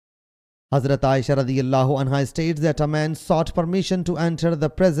Hazrat Aisha radiyallahu anha states that a man sought permission to enter the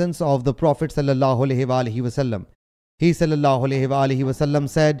presence of the Prophet sallallahu alaihi wasallam. He sallallahu alaihi wasallam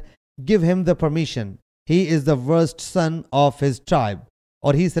said, "Give him the permission. He is the worst son of his tribe."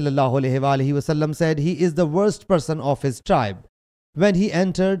 Or he sallallahu alaihi wasallam said, "He is the worst person of his tribe." When he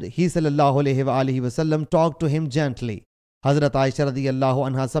entered, he sallallahu alaihi wasallam talked to him gently. Hazrat Aisha radiyallahu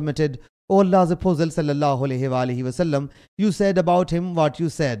anha submitted, "O Allah's Apostle sallallahu alaihi wasallam, you said about him what you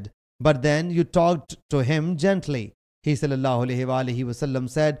said, but then you talked to him gently." He sallallahu alaihi wasallam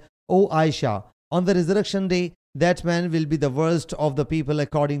said, "O Aisha, on the resurrection day, that man will be the worst of the people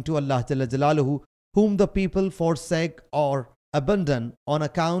according to Allah Jalla Jalaluhu, whom the people forsake or abandon on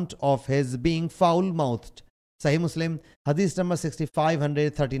account of his being foul-mouthed." Sahih Muslim Hadith number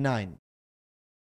 6539.